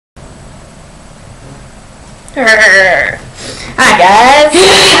Hi guys.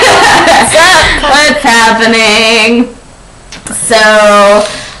 What's happening? So,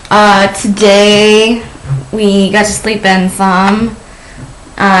 today we got to sleep in some.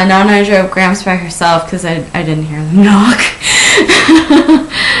 Nana drove Gramps by herself because I didn't hear them knock.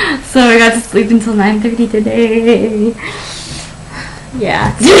 So I got to sleep until 9:30 today.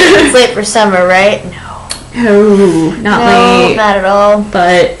 Yeah. You didn't sleep for summer, right? No, not late. Not at all.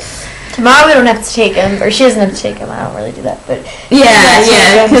 But tomorrow we don't have to take him, or she doesn't have to take him. I don't really do that, but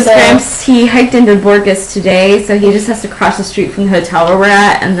yeah, because Gramps, he hiked into Burgos today, so he just has to cross the street from the hotel where we're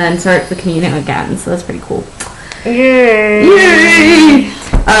at and then start the Camino again. So that's pretty cool. Yay!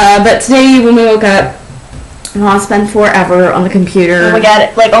 But today when we woke up, I'll spend forever on the computer. Oh my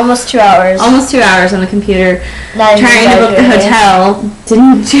god, like almost 2 hours. Almost 2 hours on the computer trying to book the hotel.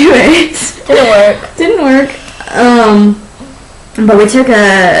 Didn't do it. Didn't work. But we took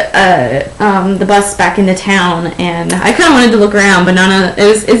the bus back into town, and I kind of wanted to look around, but Nana,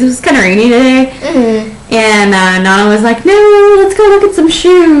 it was kind of rainy today, and Nana was like, "No, let's go look at some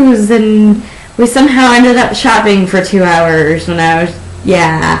shoes," and we somehow ended up shopping for 2 hours when I was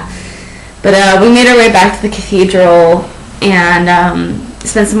But we made our way back to the cathedral and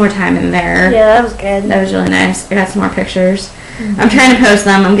spent some more time in there. Yeah, that was good. That was really nice. I got some more pictures. I'm trying to post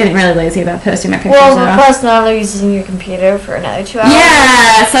them. I'm getting really lazy about posting my pictures. Well, plus now they're using your computer for another 2 hours.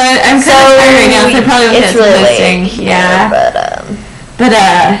 Yeah, so I'm kind of tired right now, so I probably won't get really posting. Late here, but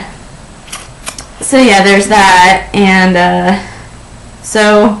so yeah, there's that, and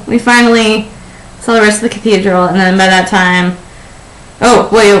so we finally saw the rest of the cathedral, and then by that time,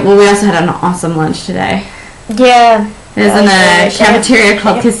 we also had an awesome lunch today. Yeah. It was in a cafeteria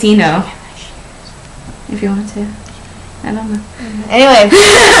called Casino. If you want to. I don't know. Anyway.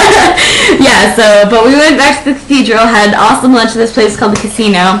 Yeah, but we went back to the cathedral, had an awesome lunch at this place called the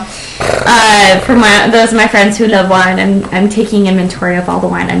Casino. For those of my friends who love wine, I'm taking inventory of all the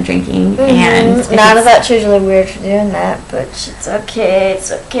wine I'm drinking. And Nana thought she was really weird for doing that, but it's okay.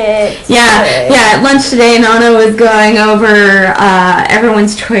 It's okay. Yeah. At lunch today, Nana was going over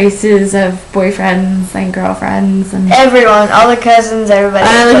everyone's choices of boyfriends and girlfriends, and everyone, all the cousins, everybody.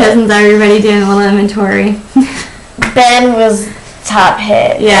 Everybody doing a little inventory. Ben was top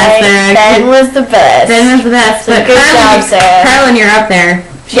hit. Yes, right? Ben was the best. So but good job, Sarah. Carolyn, you're up there.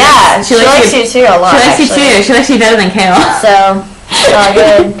 She likes you too a lot. She likes you too. She likes you better than Kale. So, it's all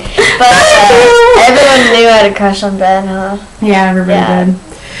good. But everyone knew I had a crush on Ben, huh? Yeah, everybody did.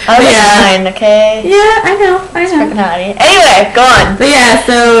 I was fine, okay? Yeah, I know. It's freaking naughty. Anyway, go on. But yeah,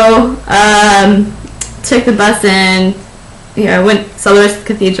 so took the bus in. Saw the rest of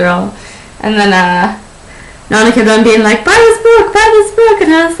the cathedral, and then Nana kept on being like, buy this book,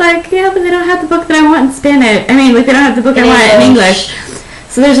 and I was like, yeah, but they don't have the book that I want in Spanish. I mean, they don't have the book I want in English.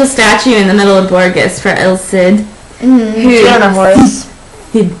 So there's a statue in the middle of Burgos for El Cid. Who's on a horse?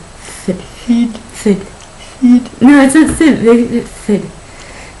 Cid. No, it's not Cid. It's Cid.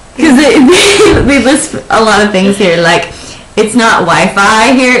 Because they list a lot of things here, like, it's not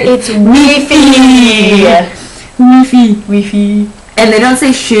Wi-Fi here, it's Wi-Fi. And they don't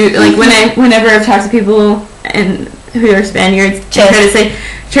say shoot, like whenever I've talked to people who are Spaniards, try to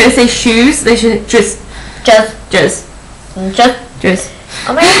say shoes, they should just.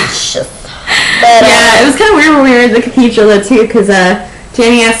 Oh my gosh. Yeah, it was kind of weird when we were at the cathedral though too, because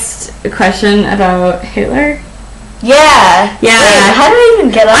Danny asked a question about Hitler. Yeah. Wait, how did I even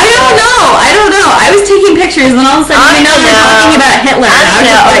get up? I don't know. I was taking pictures and all of a sudden they're talking about Hitler.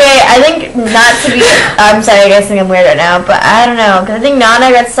 I think not to be. I'm sorry, I guys think I'm weird right now, but I don't know, because I think Nana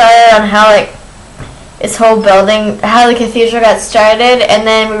got started on how this whole building, how the cathedral got started, and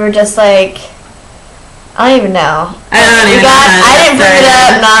then we were just like, I don't even know. I didn't bring it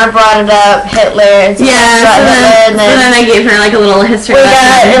up. Nana brought it up. Hitler. And so then I gave her like a little history. We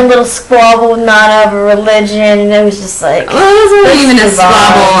got a little squabble with Nana over religion, and it was just like. Well, it wasn't even a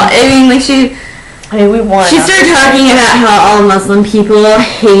squabble. I mean, like we won. She started talking about how all Muslim people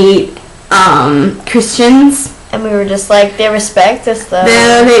hate Christians. And we were just like, they respect us though.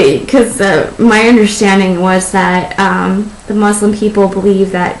 Because my understanding was that the Muslim people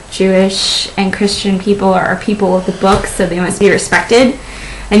believe that Jewish and Christian people are people of the book, so they must be respected.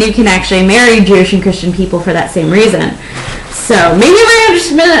 And you can actually marry Jewish and Christian people for that same reason. So maybe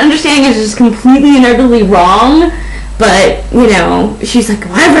my understanding is just completely and utterly wrong. But, she's like,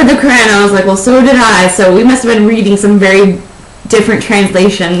 well, I've read the Quran. I was like, well, so did I. So we must have been reading some very different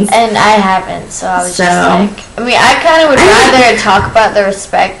translations. And I haven't, so I was just like, I mean, I kind of would rather talk about the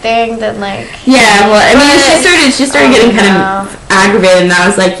respect thing than like. Yeah, well, I mean, she started getting kind of aggravated, and I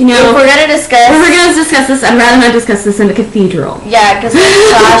was like, you know, if we're gonna discuss this, I'd rather not discuss this in the cathedral. Yeah, because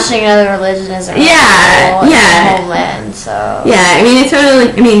clashing another religion isn't homeland, so. Yeah, I mean, it's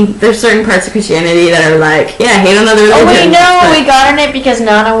totally. I mean, there's certain parts of Christianity that are like, yeah, hate another religion. Oh, we know we got in it because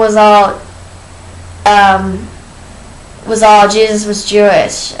Nana was all, Jesus was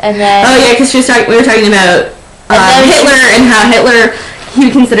Jewish, and then. Oh yeah, because we were talking about Hitler and how Hitler, he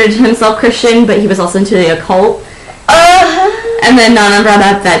considered himself Christian, but he was also into the occult. And then Nana brought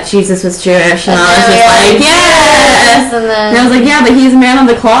up that Jesus was Jewish, and I was just like, yes! And I was like, yeah, but he's a man of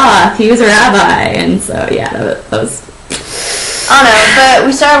the cloth. He was a rabbi, and so, yeah, that was... I don't know, but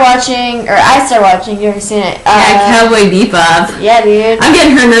we started watching, or I started watching, you ever seen it? Cowboy Bebop. Yeah, dude. I'm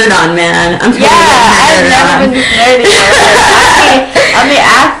getting her nerd on, man. I've never been this nerdy before. I'm the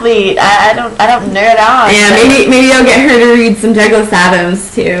athlete. I don't nerd on. Yeah, maybe I'll get her to read some Douglas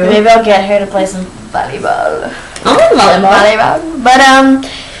Adams, too. Maybe I'll get her to play some volleyball. I love volleyball. But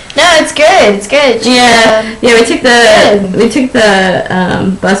no, it's good. It's good. Yeah, we took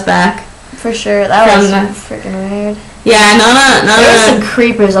the bus back. For sure, that was freaking weird. Yeah, Nana. There were some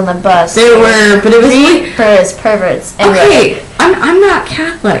creepers on the bus. There were, but it was creepers, perverts. Okay, I'm not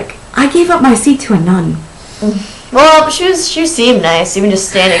Catholic. I gave up my seat to a nun. Well, she seemed nice, even just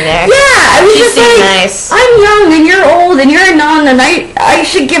standing there. Yeah, I was just like, nice. I'm young and you're old and you're a nun and I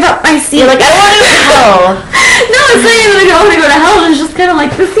should give up my seat. You're like, I want to go to hell. No, I'm saying that I don't want to go to hell. It's just kind of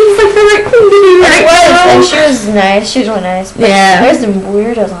like, this seems like the right thing to do right now. And she was nice. She was really nice. But there's some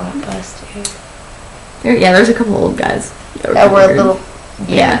weirdos on the bus, dude. There's a couple old guys that were a little.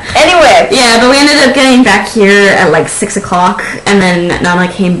 Yeah. Anyway. Yeah, but we ended up getting back here at like 6 o'clock, and then Nana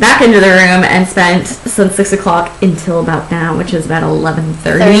came back into the room and spent since 6 o'clock until about now, which is about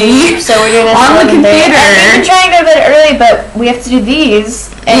 11:30. So we're doing this on the computer. And we've been trying to go to bed early, but we have to do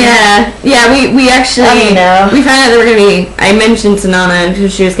these. And we actually we found out that we're gonna be. I mentioned to Nana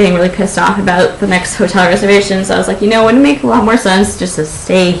because she was getting really pissed off about the next hotel reservation. So I was like, wouldn't it make a lot more sense just to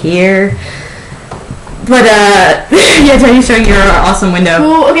stay here? But, yeah, Tony's showing your awesome window.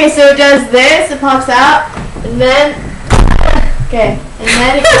 Cool. Okay, so it does this, it pops out, and then, and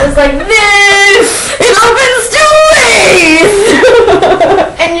then it goes like this! It opens two ways!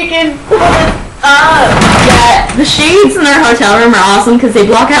 And you can pull it up. Yeah, the shades in our hotel room are awesome because they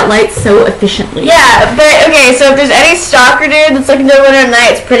block out lights so efficiently. Yeah, but, okay, so if there's any stalker dude that's looking to winter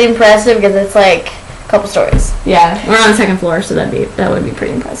night, it's pretty impressive because it's like couple stories. Yeah, we're on the second floor, so that would be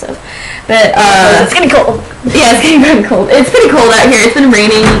pretty impressive. But it's getting cold. Yeah, it's getting very cold. It's pretty cold out here. It's been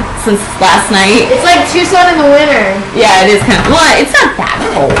raining since last night. It's like Tucson in the winter. Yeah, it is kind of. Well, it's not that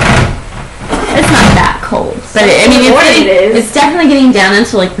cold. It's not that cold, but it's definitely getting down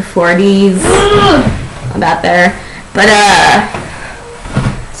into like the 40s. About there, but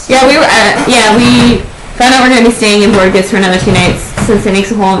we found out we're gonna be staying in burgos for another 2 nights since it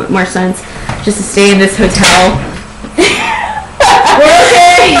makes a whole lot more sense just to stay in this hotel. We're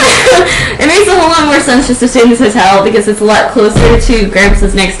okay. It makes a whole lot more sense just to stay in this hotel because it's a lot closer to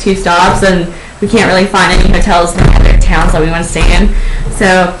Gramps' next 2 stops, and we can't really find any hotels in the other towns that we want to stay in.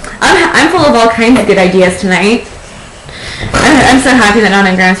 So I'm full of all kinds of good ideas tonight. I'm so happy that Nana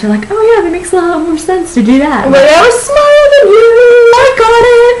and Gramps were like, oh yeah, that makes a lot more sense to do that. But I was smarter than you. I got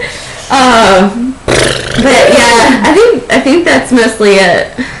it. But yeah, I think that's mostly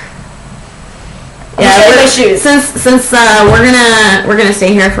it. Yeah, since we're gonna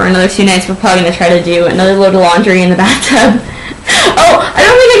stay here for another 2 nights, we're probably gonna try to do another load of laundry in the bathtub. Oh, I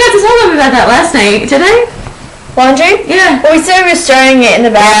don't think I got to tell them about that last night, did I? Laundry? Yeah. Well, we said we were starting it in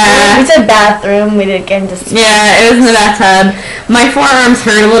the bathroom. Yeah. We said bathroom. We didn't get into. Yeah, it was in the bathtub. My forearms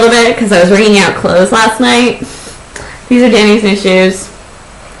hurt a little bit because I was wringing out clothes last night. These are Danny's new shoes.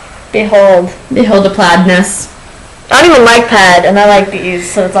 Behold the plaidness. I don't even like pad, and I like these,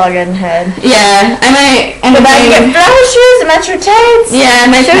 so it's all good in head. Yeah, I might. Go back and get flower shoes and match your tights. Yeah,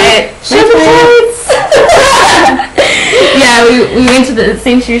 my tights. Yeah, we went to the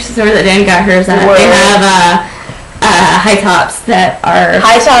same shoe store that Dan got hers at. They have high tops that are.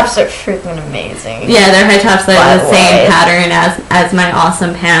 High tops are freaking amazing. Yeah, they're high tops that are the same pattern as my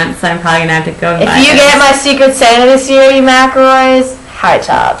awesome pants. I'm probably gonna have to go and buy. If you get my Secret Santa this year, you McElroys. High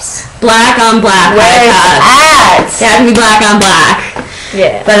tops. Black on black. Where's high tops. Yeah, it can be black on black.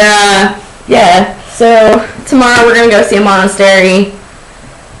 Yeah. But yeah. So tomorrow we're gonna go see a monastery,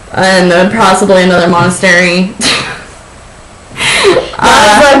 and possibly another monastery.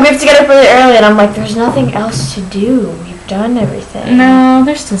 I was like, we have to get up really early, and I'm like, there's nothing else to do. We've done everything. No,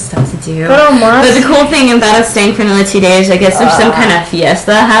 there's still stuff to do. But the cool thing about us staying for another 2 days, I guess there's some kind of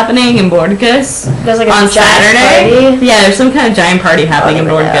fiesta happening in Burgos. There's like on Saturday. Party? Yeah, there's some kind of giant party happening in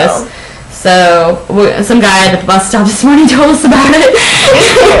Burgos. So some guy at the bus stop this morning told us about it.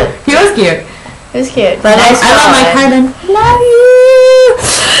 He was cute. It was cute. But I love my Carmen. Love you.